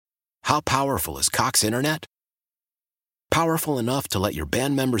How powerful is Cox Internet? Powerful enough to let your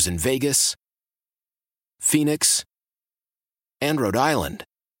band members in Vegas, Phoenix, and Rhode Island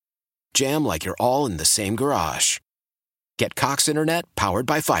jam like you're all in the same garage. Get Cox Internet powered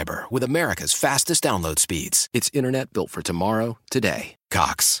by fiber with America's fastest download speeds. It's internet built for tomorrow, today.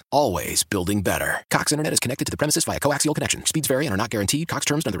 Cox, always building better. Cox Internet is connected to the premises via coaxial connection. Speeds vary and are not guaranteed. Cox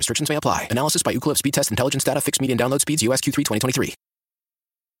terms and other restrictions may apply. Analysis by Ookla Speed Test Intelligence Data. Fixed median download speeds. US Q3 2023.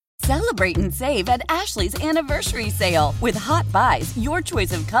 Celebrate and save at Ashley's Anniversary Sale. With Hot Buys, your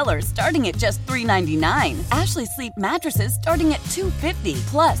choice of colors starting at just $3.99. Ashley Sleep mattresses starting at $2.50.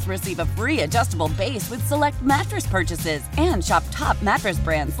 Plus, receive a free adjustable base with select mattress purchases. And shop top mattress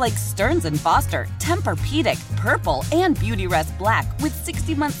brands like Stearns & Foster, Tempur-Pedic, Purple, and Beautyrest Black with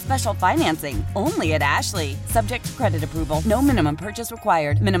 60-month special financing. Only at Ashley. Subject to credit approval. No minimum purchase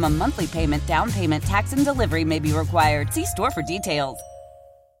required. Minimum monthly payment, down payment, tax, and delivery may be required. See store for details.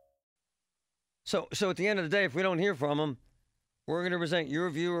 So at the end of the day, if we don't hear from them, we're going to present your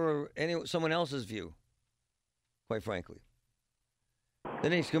view or someone else's view, quite frankly.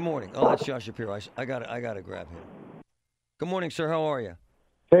 Denise, good morning. Oh, that's Josh Shapiro. I got to grab him. Good morning, sir. How are you?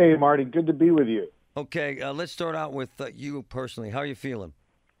 Hey, Marty. Good to be with you. Okay, let's start out with you personally. How are you feeling?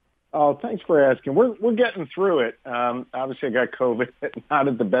 Oh, thanks for asking. We're getting through it. Obviously, I got COVID, not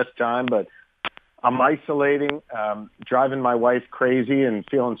at the best time, but I'm isolating, driving my wife crazy, and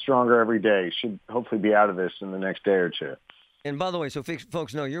feeling stronger every day. Should hopefully be out of this in the next day or two. And by the way, so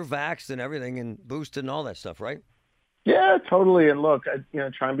folks know you're vaxxed and everything and boosted and all that stuff, right? Yeah, totally. And look,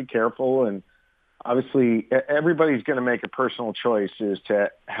 try and be careful. And obviously, everybody's going to make a personal choice as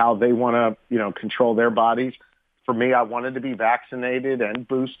to how they want to, control their bodies. For me, I wanted to be vaccinated and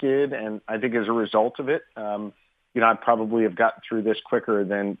boosted, and I think as a result of it, I'd probably have gotten through this quicker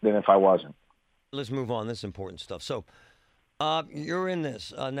than if I wasn't. Let's move on. This is important stuff. So you're in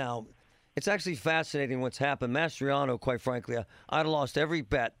this now. It's actually fascinating what's happened. Mastriano, quite frankly, I'd have lost every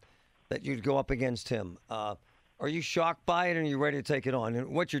bet that you'd go up against him. Are you shocked by it, and are you ready to take it on?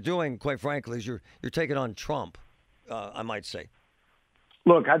 And what you're doing, quite frankly, is you're taking on Trump, I might say.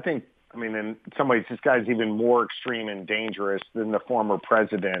 Look, in some ways, this guy's even more extreme and dangerous than the former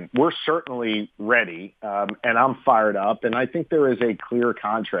president. We're certainly ready, and I'm fired up. And I think there is a clear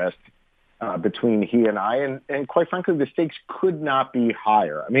contrast between he and I. And quite frankly, the stakes could not be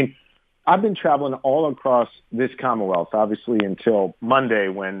higher. I've been traveling all across this Commonwealth, obviously, until Monday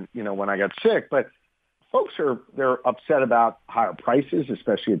when I got sick. But folks they're upset about higher prices,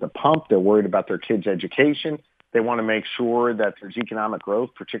 especially at the pump. They're worried about their kids' education. They want to make sure that there's economic growth,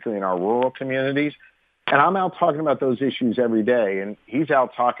 particularly in our rural communities. And I'm out talking about those issues every day. And he's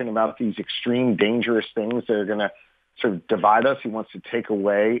out talking about these extreme, dangerous things that are going to sort of divide us. He wants to take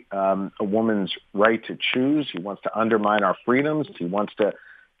away a woman's right to choose. He wants to undermine our freedoms. He wants to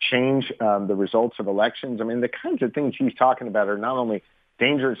change the results of elections. The kinds of things he's talking about are not only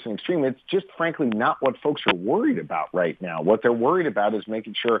dangerous and extreme, it's just frankly not what folks are worried about right now. What they're worried about is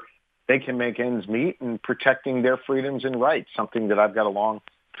making sure they can make ends meet and protecting their freedoms and rights, something that I've got a long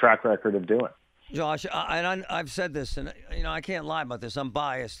track record of doing. Josh, I've said this, and I can't lie about this. I'm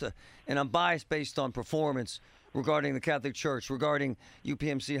biased, and I'm biased based on performance regarding the Catholic Church, regarding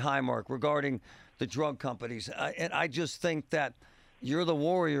UPMC Highmark, regarding the drug companies. And I just think that you're the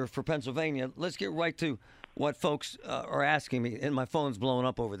warrior for Pennsylvania. Let's get right to what folks are asking me, and my phone's blowing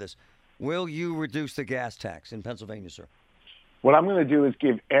up over this. Will you reduce the gas tax in Pennsylvania, sir? What I'm going to do is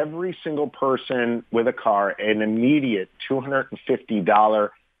give every single person with a car an immediate $250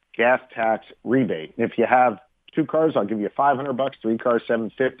 gas tax rebate. And if you have 2 cars, I'll give you $500, 3 cars,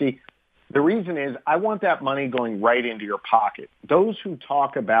 $750. The reason is I want that money going right into your pocket. Those who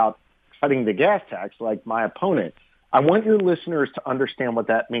talk about cutting the gas tax, like my opponent, I want your listeners to understand what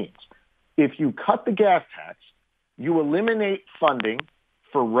that means. If you cut the gas tax, you eliminate funding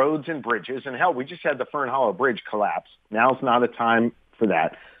for roads and bridges. And hell, we just had the Fern Hollow Bridge collapse. Now's not a time for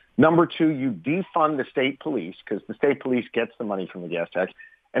that. Number 2, you defund the state police because the state police gets the money from the gas tax.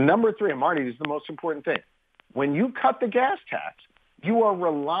 And number 3, and Marty, this is the most important thing. When you cut the gas tax, you are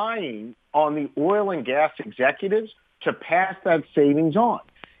relying on the oil and gas executives to pass that savings on.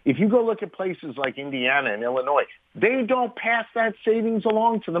 If you go look at places like Indiana and Illinois, they don't pass that savings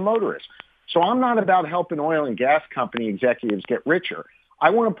along to the motorists. So I'm not about helping oil and gas company executives get richer.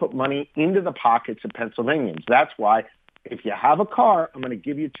 I want to put money into the pockets of Pennsylvanians. That's why if you have a car, I'm going to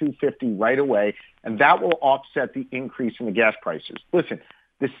give you $250 right away, and that will offset the increase in the gas prices. Listen,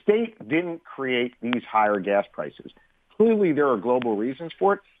 the state didn't create these higher gas prices. Clearly, there are global reasons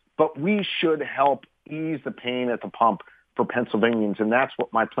for it, but we should help ease the pain at the pump for Pennsylvanians, and that's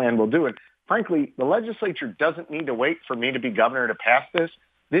what my plan will do. And frankly, the legislature doesn't need to wait for me to be governor to pass this.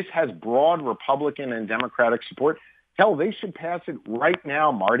 This has broad Republican and Democratic support. Hell, they should pass it right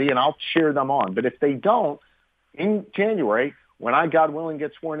now, Marty, and I'll cheer them on. But if they don't, in January, when I, God willing,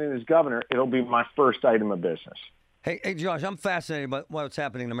 get sworn in as governor, it'll be my first item of business. Hey, Josh, I'm fascinated by what's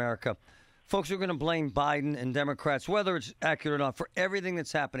happening in America. Folks are going to blame Biden and Democrats, whether it's accurate or not, for everything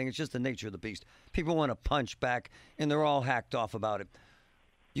that's happening. It's just the nature of the beast. People want to punch back, and they're all hacked off about it.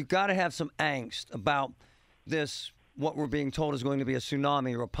 You got to have some angst about this, what we're being told is going to be a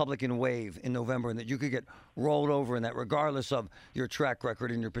tsunami, a Republican wave in November, and that you could get rolled over in that regardless of your track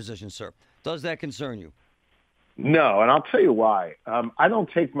record and your position, sir. Does that concern you? No, and I'll tell you why. I don't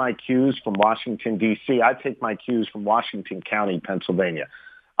take my cues from Washington, D.C. I take my cues from Washington County, Pennsylvania.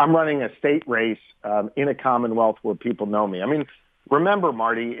 I'm running a state race in a Commonwealth where people know me. I mean, remember,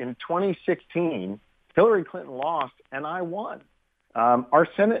 Marty, in 2016, Hillary Clinton lost and I won. Our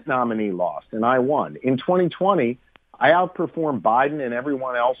Senate nominee lost and I won. In 2020, I outperformed Biden and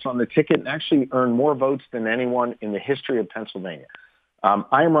everyone else on the ticket and actually earned more votes than anyone in the history of Pennsylvania.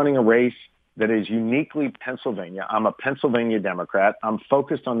 I am running a race that is uniquely Pennsylvania. I'm a Pennsylvania Democrat. I'm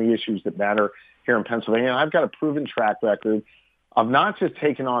focused on the issues that matter here in Pennsylvania. And I've got a proven track record of not just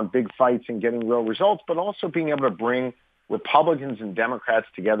taking on big fights and getting real results, but also being able to bring Republicans and Democrats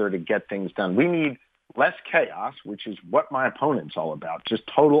together to get things done. We need less chaos, which is what my opponent's all about, just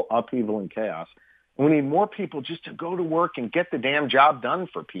total upheaval and chaos. And we need more people just to go to work and get the damn job done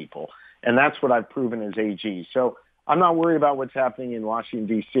for people. And that's what I've proven as AG. So I'm not worried about what's happening in Washington,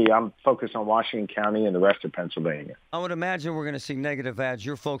 D.C. I'm focused on Washington County and the rest of Pennsylvania. I would imagine we're going to see negative ads.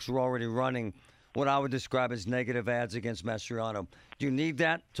 Your folks were already running what I would describe as negative ads against Mastriano. Do you need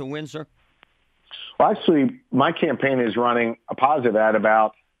that to win, sir? Well, actually, my campaign is running a positive ad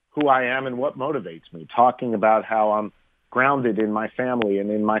about who I am and what motivates me, talking about how I'm grounded in my family and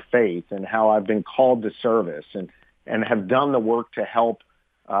in my faith and how I've been called to service and have done the work to help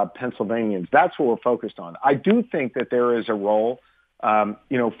Pennsylvanians. That's what we're focused on. I do think that there is a role,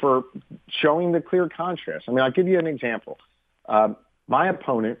 for showing the clear contrast. I mean, I'll give you an example. My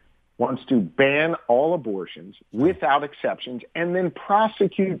opponent wants to ban all abortions without exceptions and then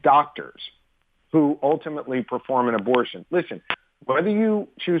prosecute doctors who ultimately perform an abortion. Listen, whether you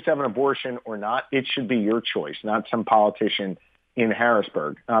choose to have an abortion or not, it should be your choice, not some politician in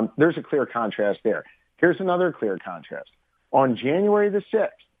Harrisburg. There's a clear contrast there. Here's another clear contrast. On January the 6th,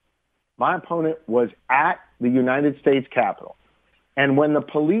 my opponent was at the United States Capitol. And when the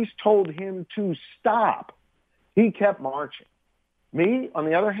police told him to stop, he kept marching. Me, on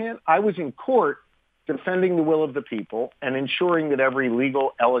the other hand, I was in court defending the will of the people and ensuring that every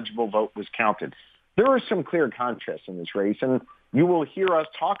legal eligible vote was counted. There are some clear contrasts in this race, and you will hear us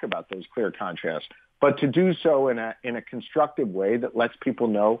talk about those clear contrasts, but to do so in a constructive way that lets people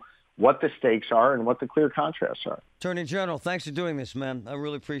know what the stakes are and what the clear contrasts are. Attorney General, thanks for doing this, man. I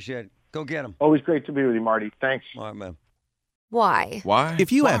really appreciate it. Go get him. Always great to be with you, Marty. Thanks. All right, man. Why?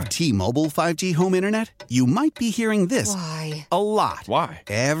 If you have T-Mobile 5G home internet, you might be hearing this Why? a lot. Why?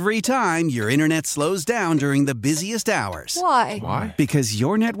 Every time your internet slows down during the busiest hours. Why? Because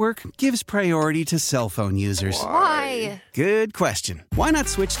your network gives priority to cell phone users. Why? Good question. Why not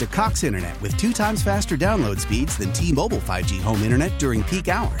switch to Cox Internet with 2 times faster download speeds than T-Mobile 5G home internet during peak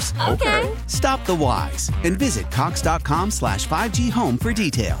hours? Okay. Stop the whys and visit cox.com/5G home for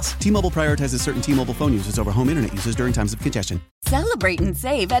details. T-Mobile prioritizes certain T-Mobile phone users over home internet users during times of congestion. Celebrate and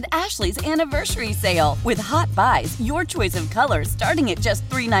save at Ashley's Anniversary Sale. With Hot Buys, your choice of colors starting at just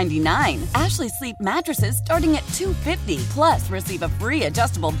 $3.99. Ashley Sleep mattresses starting at $2.50. Plus, receive a free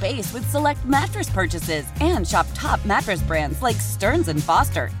adjustable base with select mattress purchases. And shop top mattress brands like Stearns &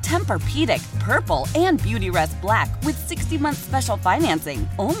 Foster, Tempur-Pedic, Purple, and Beautyrest Black with 60-month special financing.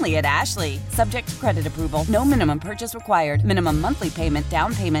 Only at Ashley. Subject to credit approval. No minimum purchase required. Minimum monthly payment,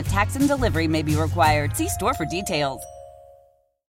 down payment, tax, and delivery may be required. See store for details.